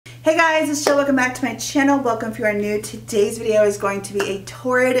Hey guys, it's Jill. Welcome back to my channel. Welcome if you are new. Today's video is going to be a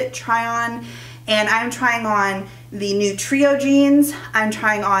Torrid try on, and I'm trying on the new trio jeans. I'm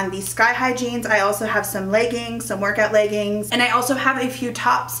trying on the sky high jeans. I also have some leggings, some workout leggings, and I also have a few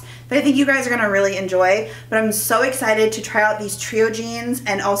tops that I think you guys are gonna really enjoy. But I'm so excited to try out these trio jeans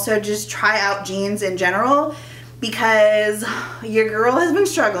and also just try out jeans in general, because your girl has been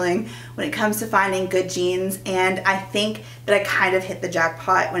struggling when it comes to finding good jeans, and I think that I kind of hit the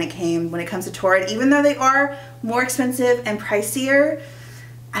jackpot when it comes to Torrid. Even though they are more expensive and pricier,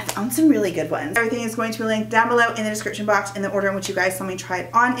 I found some really good ones. Everything is going to be linked down below in the description box in the order in which you guys saw me try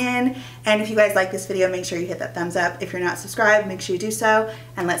it on in. And if you guys like this video, make sure you hit that thumbs up. If you're not subscribed, make sure you do so,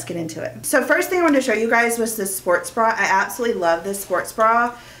 and let's get into it. So first thing I wanted to show you guys was this sports bra. I absolutely love this sports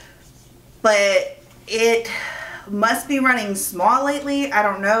bra, but it must be running small lately. I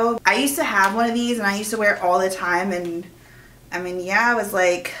don't know. I used to have one of these and I used to wear it all the time, and I mean, yeah, I was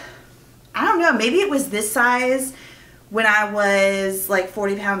like, I don't know, maybe it was this size when I was like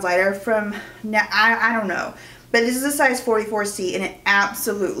 40 pounds lighter from now. I don't know, but this is a size 44C and it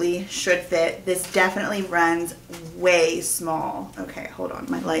absolutely should fit. This definitely runs way small. Okay, hold on,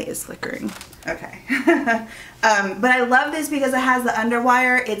 my light is flickering. Okay. But I love this because it has the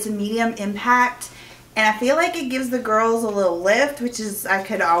underwire. It's a medium impact, and I feel like it gives the girls a little lift, which is, I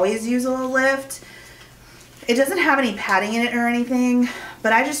could always use a little lift. It doesn't have any padding in it or anything,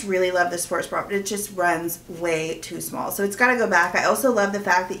 but I just really love this sports bra. It just runs way too small, so it's got to go back. I also love the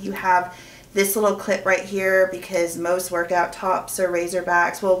fact that you have this little clip right here, because most workout tops are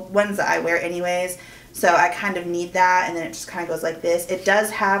razorbacks, well, ones that I wear anyways, so I kind of need that, and then it just kind of goes like this. It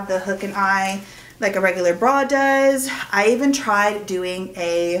does have the hook and eye like a regular bra does. I even tried doing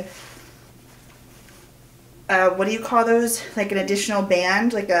a what do you call those, like an additional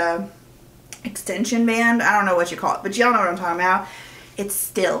band, like a extension band, I don't know what you call it, but y'all know what I'm talking about. It's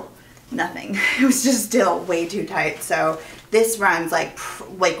still nothing. It was just still way too tight. So this runs like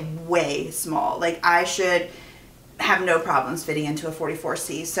way small. Like I should have no problems fitting into a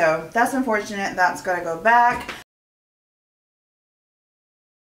 44C. So that's unfortunate. That's gotta go back.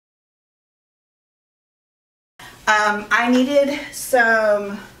 I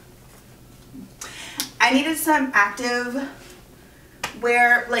needed some active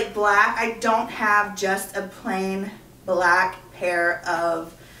wear, like black. I don't have just a plain black pair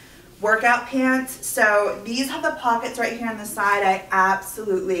of workout pants, so these have the pockets right here on the side. I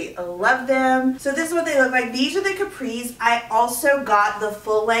absolutely love them. So this is what they look like. These are the capris. I also got the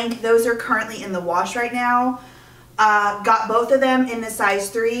full length. Those are currently in the wash right now. Got both of them in the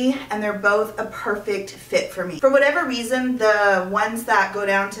size 3, and they're both a perfect fit for me. For whatever reason, the ones that go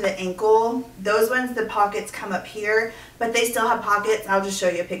down to the ankle, those ones, the pockets come up here, but they still have pockets. I'll just show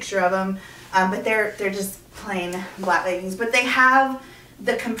you a picture of them. But they're just plain black leggings, but they have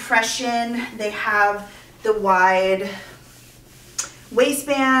the compression, they have the wide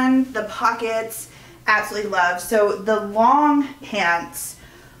waistband, the pockets. Absolutely love. So the long pants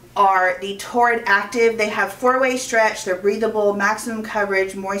are the Torrid Active. They have 4-way stretch, they're breathable, maximum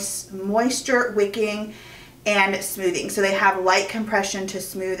coverage, moisture wicking, and smoothing. So they have light compression to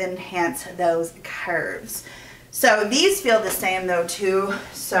smooth and enhance those curves. So these feel the same though too.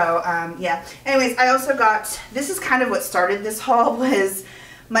 So yeah. Anyways, I also got, this is kind of what started this haul, was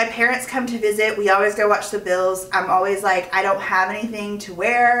my parents come to visit. We always go watch the Bills. I'm always like, I don't have anything to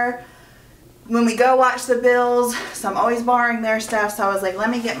wear when we go watch the Bills, so I'm always borrowing their stuff. So I was like, let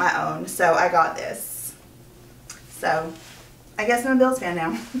me get my own. So I got this. So I guess I'm a Bills fan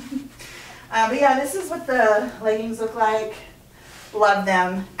now. But yeah, this is what the leggings look like. Love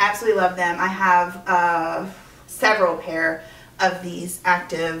them. Absolutely love them. I have several pair of these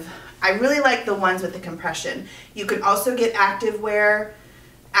active. I really like the ones with the compression. You can also get active wear,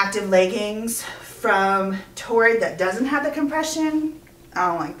 active leggings from Torrid that doesn't have the compression. I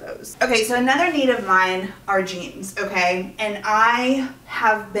don't like those. Okay, so another need of mine are jeans, okay? And I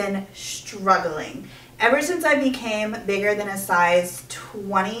have been struggling. Ever since I became bigger than a size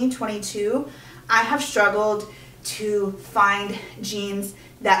 20, 22, I have struggled to find jeans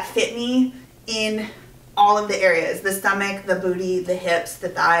that fit me in all of the areas. The stomach, the booty, the hips, the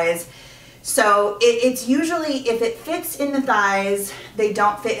thighs. So it's usually, if it fits in the thighs, they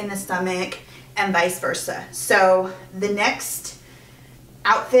don't fit in the stomach, and vice versa. So the next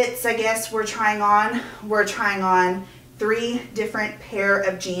outfits, I guess, we're trying on 3 different pair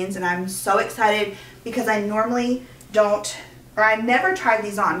of jeans, and I'm so excited because I normally don't, or I never tried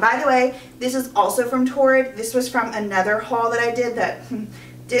these on. By the way, this is also from Torrid. This was from another haul that I did that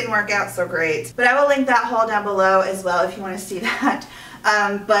didn't work out so great, but I will link that haul down below as well if you want to see that.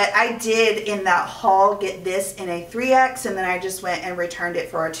 But I did in that haul get this in a 3X, and then I just went and returned it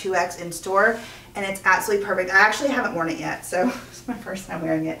for a 2X in store, and it's absolutely perfect. I actually haven't worn it yet, so it's my first time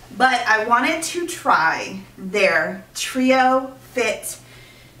wearing it. But I wanted to try their Trio Fit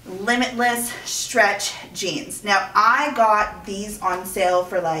Limitless Stretch Jeans. Now, I got these on sale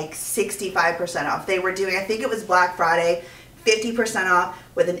for like 65% off. They were doing, I think it was Black Friday, 50% off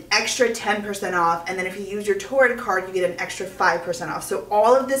with an extra 10% off, and then if you use your Torrid card, you get an extra 5% off. So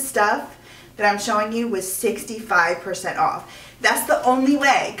all of this stuff that I'm showing you was 65% off. That's the only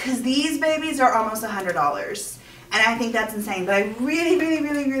way, because these babies are almost $100. And I think that's insane, but I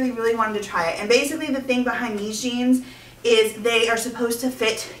really wanted to try it. And basically the thing behind these jeans is they are supposed to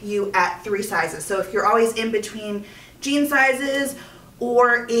fit you at 3 sizes. So if you're always in between jean sizes,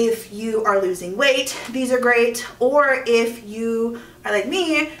 or if you are losing weight, these are great. Or if you are like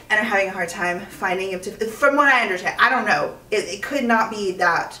me and are having a hard time finding it, from what I understand, I don't know, it could not be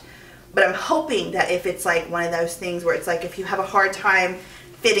that, but I'm hoping that if it's like one of those things where it's like if you have a hard time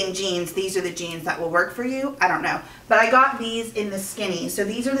fitting jeans, these are the jeans that will work for you. I don't know. But I got these in the skinny. So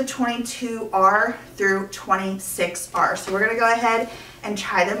these are the 22R through 26R. So we're gonna go ahead and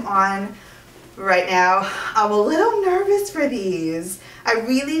try them on right now. I'm a little nervous for these. I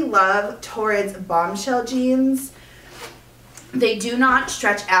really love Torrid's bombshell jeans. They do not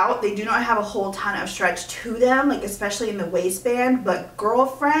stretch out. They do not have a whole ton of stretch to them, like especially in the waistband, but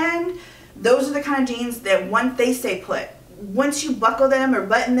girlfriend, those are the kind of jeans that once they stay put. Once you buckle them or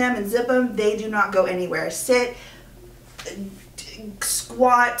button them and zip them, they do not go anywhere. Sit,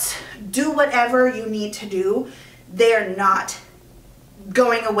 squat, do whatever you need to do. They are not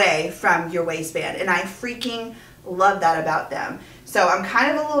going away from your waistband, and I freaking love that about them. So I'm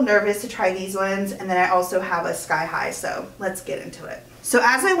kind of a little nervous to try these ones, and then I also have a sky high, so let's get into it. So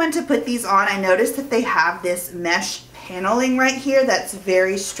as I went to put these on, I noticed that they have this mesh paneling right here that's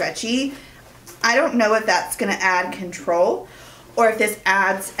very stretchy. I don't know if that's going to add control or if this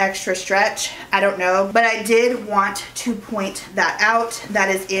adds extra stretch. I don't know, but I did want to point that out. That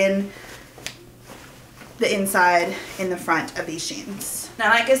is in the inside in the front of these jeans.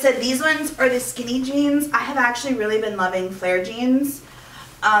 Now, like I said, these ones are the skinny jeans. I have actually really been loving flare jeans,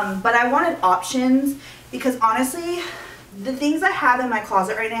 but I wanted options because honestly, the things I have in my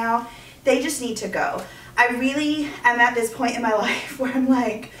closet right now, they just need to go. I really am at this point in my life where I'm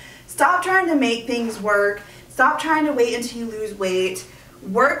like, stop trying to make things work. Stop trying to wait until you lose weight.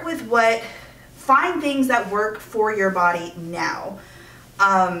 Work with find things that work for your body now.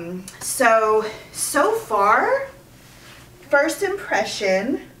 So far, first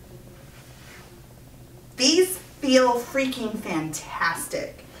impression, these feel freaking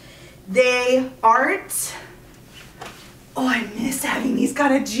fantastic. They aren't, oh, I miss having these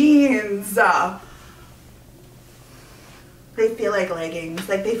kind of jeans. They feel like leggings,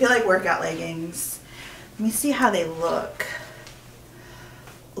 like they feel like workout leggings. Let me see how they look.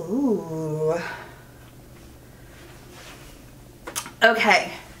 Ooh.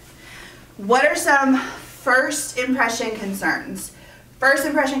 Okay, what are some first impression concerns? First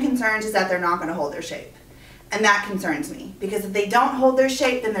impression concerns is that they're not gonna hold their shape. And that concerns me, because if they don't hold their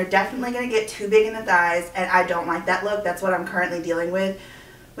shape, then they're definitely gonna get too big in the thighs, and I don't like that look. That's what I'm currently dealing with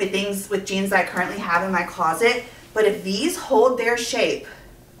jeans that I currently have in my closet. But if these hold their shape,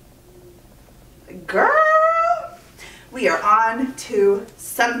 girl, we are on to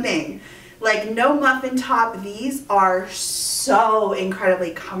something. Like no muffin top, these are so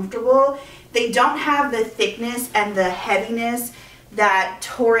incredibly comfortable. They don't have the thickness and the heaviness that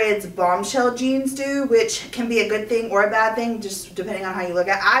Torrid's bombshell jeans do, which can be a good thing or a bad thing, just depending on how you look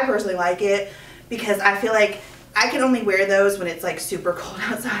at it. I personally like it because I feel like I can only wear those when it's like super cold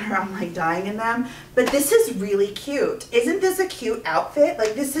outside or I'm like dying in them. But this is really cute. Isn't this a cute outfit?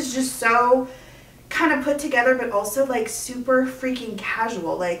 Like this is just so kind of put together, but also like super freaking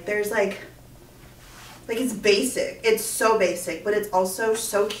casual. Like there's like it's basic. It's so basic, but it's also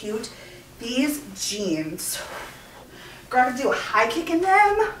so cute. These jeans, girl, I could do a high kick in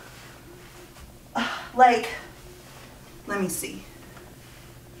them. Like, let me see.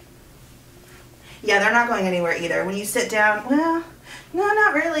 Yeah, they're not going anywhere either. When you sit down, well, no,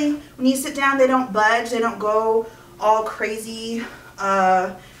 not really. When you sit down, they don't budge. They don't go all crazy.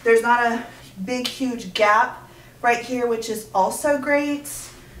 There's not a big, huge gap right here, which is also great.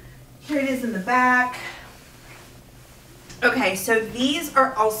 Here it is in the back. Okay, so these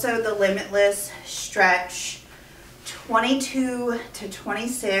are also the Limitless Stretch 22 to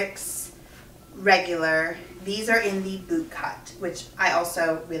 26 regular. These are in the boot cut, which I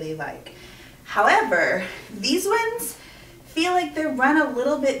also really like. However, these ones feel like they're run a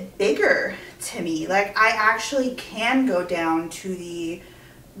little bit bigger to me. Like, I actually can go down to the,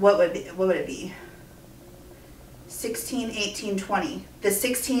 what would it be? 16, 18, 20. The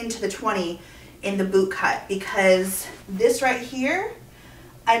 16 to the 20 in the boot cut, because this right here,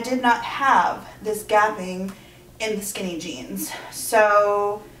 I did not have this gapping in the skinny jeans.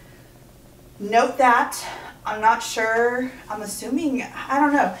 So note that. I'm not sure. I'm assuming, I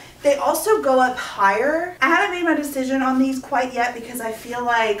don't know. They also go up higher. I haven't made my decision on these quite yet because I feel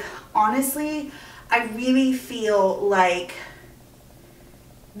like, honestly, I really feel like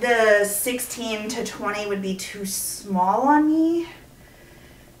the 16 to 20 would be too small on me.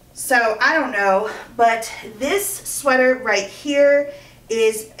 So I don't know, but this sweater right here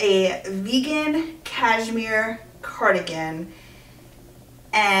is a vegan cashmere cardigan,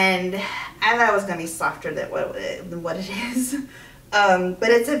 and I thought it was going to be softer than what it is. But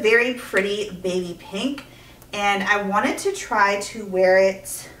it's a very pretty baby pink, and I wanted to try to wear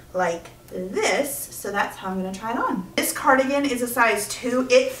it like this, so that's how I'm going to try it on. This cardigan is a size 2.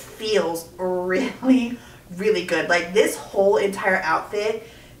 It feels really, really good. Like, this whole entire outfit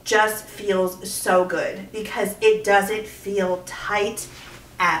just feels so good because it doesn't feel tight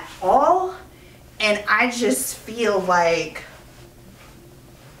at all, and I just feel like,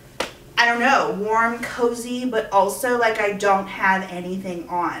 I don't know, warm, cozy, but also like I don't have anything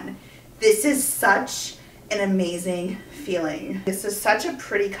on. This is such an amazing feeling. This is such a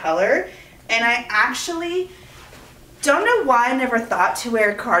pretty color, and I actually don't know why I never thought to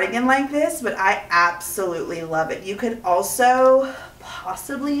wear a cardigan like this, but I absolutely love it. You could also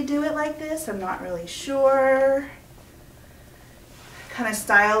possibly do it like this. I'm not really sure. Kind of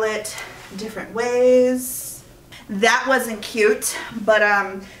style it different ways. That wasn't cute, but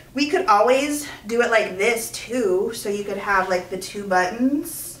we could always do it like this too, so you could have like the 2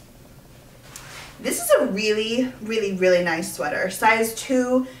 buttons. This is a really, really, really nice sweater. Size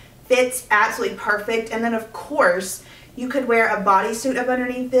 2, fits absolutely perfect. And then of course, you could wear a bodysuit up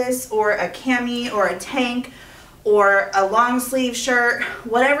underneath this, or a cami, or a tank, or a long sleeve shirt,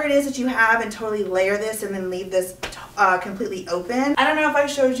 whatever it is that you have, and totally layer this and then leave this completely open. I don't know if I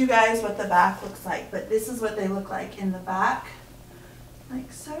showed you guys what the back looks like, but this is what they look like in the back,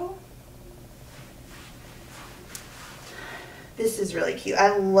 like so. This is really cute.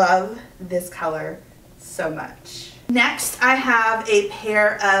 I love this color so much. Next, I have a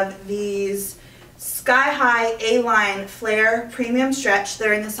pair of these Sky High A-Line Flare Premium Stretch.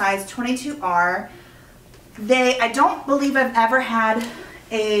 They're in the size 22R. I don't believe I've ever had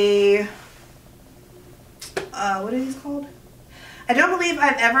a, what are these called? I don't believe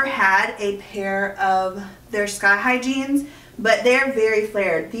I've ever had a pair of their Sky High jeans, but they're very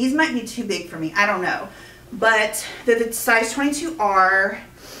flared. These might be too big for me, I don't know. But they're the size 22R.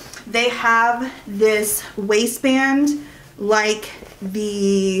 They have this waistband like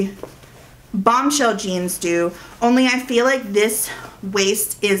the Bombshell jeans do, only I feel like this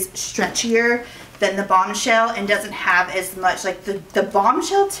waist is stretchier than the Bombshell and doesn't have as much, like the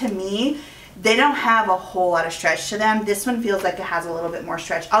Bombshell, to me, they don't have a whole lot of stretch to them. This one feels like it has a little bit more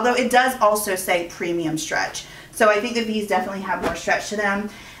stretch, although it does also say premium stretch. So I think that these definitely have more stretch to them.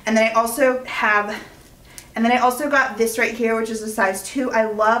 And then I also got this right here, which is a size 2. I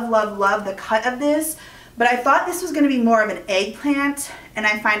love, love, love the cut of this, but I thought this was going to be more of an eggplant, and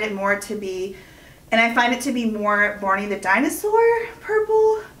I find it to be more Barney the Dinosaur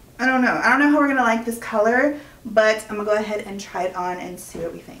purple. I don't know how we're going to like this color, but I'm going to go ahead and try it on and see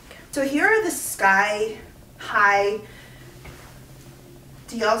what we think. So here are the Sky High.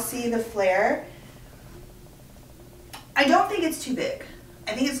 Do y'all see the flare? I don't think it's too big.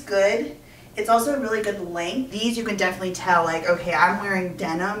 I think it's good. It's also a really good length. These you can definitely tell, like, okay, I'm wearing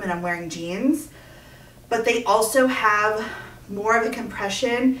denim and I'm wearing jeans, but they also have more of a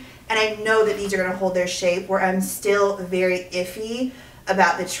compression, and I know that these are going to hold their shape, where I'm still very iffy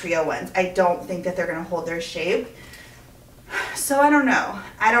about the trio ones. I don't think that they're going to hold their shape. So I don't know,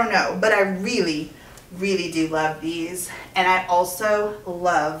 but I really, really do love these. And I also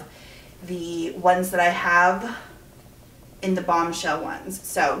love the ones that I have in the Bombshell ones.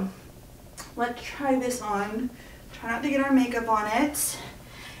 So let's try this on. Try not to get our makeup on it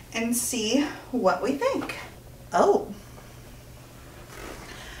and see what we think. Oh,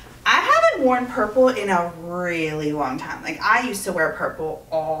 I haven't worn purple in a really long time. Like, I used to wear purple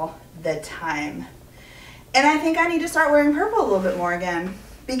all the time. And I think I need to start wearing purple a little bit more again,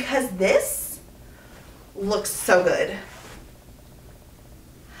 because this looks so good.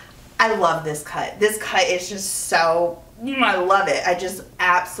 I love this cut. This cut is just so, I love it. I just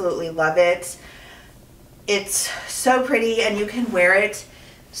absolutely love it. It's so pretty, and you can wear it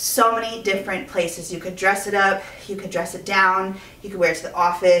so many different places. You could dress it up, you could dress it down, you could wear it to the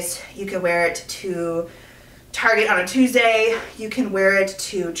office, you could wear it to Target on a Tuesday, you can wear it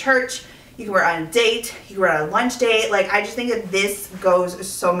to church, you can wear it on a date, you can wear it on a lunch date. Like, I just think that this goes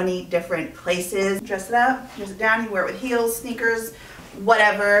so many different places. Dress it up, dress it down, you can wear it with heels, sneakers,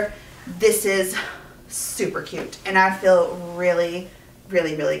 whatever. This is super cute, and I feel really,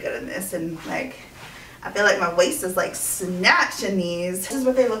 really, really good in this. And like, I feel like my waist is like snatched in these. This is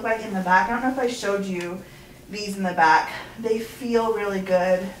what they look like in the back. I don't know if I showed you these in the back. They feel really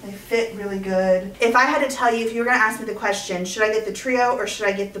good. They fit really good. If I had to tell you, if you were gonna ask me the question, should I get the trio or should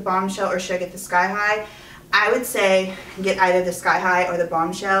I get the bombshell or should I get the sky high? I would say get either the sky high or the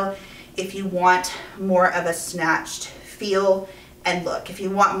bombshell if you want more of a snatched feel and look. If you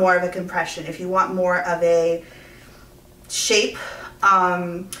want more of a compression, if you want more of a shape.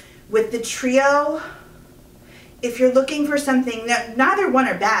 With the trio, if you're looking for something, neither one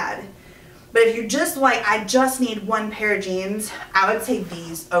are bad, but if you're just like, I just need one pair of jeans, I would say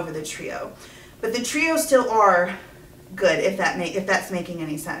these over the trio. But the trio still are good, if that's making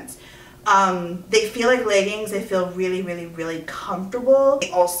any sense. They feel like leggings. They feel really, really, really comfortable. They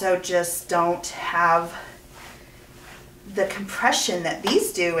also just don't have the compression that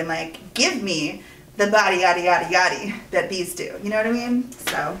these do and like give me the body yada yada yada that these do. You know what I mean?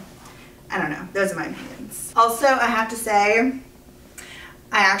 So, I don't know. Those are my opinions. Also, I have to say,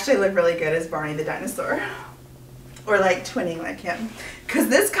 I actually look really good as Barney the dinosaur. Or like twinning like him. Because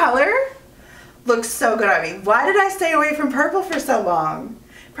this color looks so good on me. Why did I stay away from purple for so long?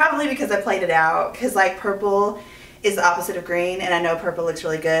 Probably because I played it out. Because like purple is the opposite of green. And I know purple looks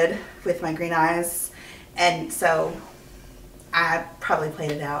really good with my green eyes. And so I probably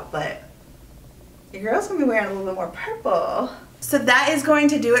played it out. But your girl's going to be wearing a little bit more purple. So that is going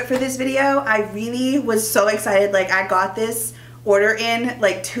to do it for this video. I really was so excited. Like, I got this order in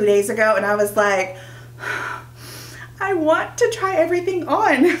like 2 days ago and I was like, I want to try everything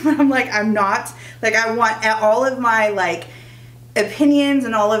on. But I'm like, I'm not. Like, I want all of my like opinions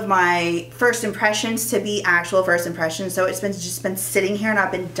and all of my first impressions to be actual first impressions. So it's just been sitting here and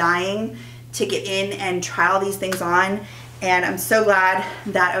I've been dying to get in and try all these things on. And I'm so glad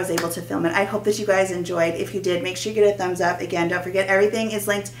that I was able to film it. I hope that you guys enjoyed. If you did, make sure you get a thumbs up. Again, don't forget, everything is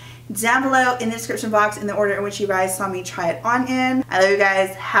linked down below in the description box in the order in which you guys saw me try it on in. I love you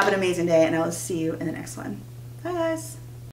guys. Have an amazing day, and I will see you in the next one. Bye, guys.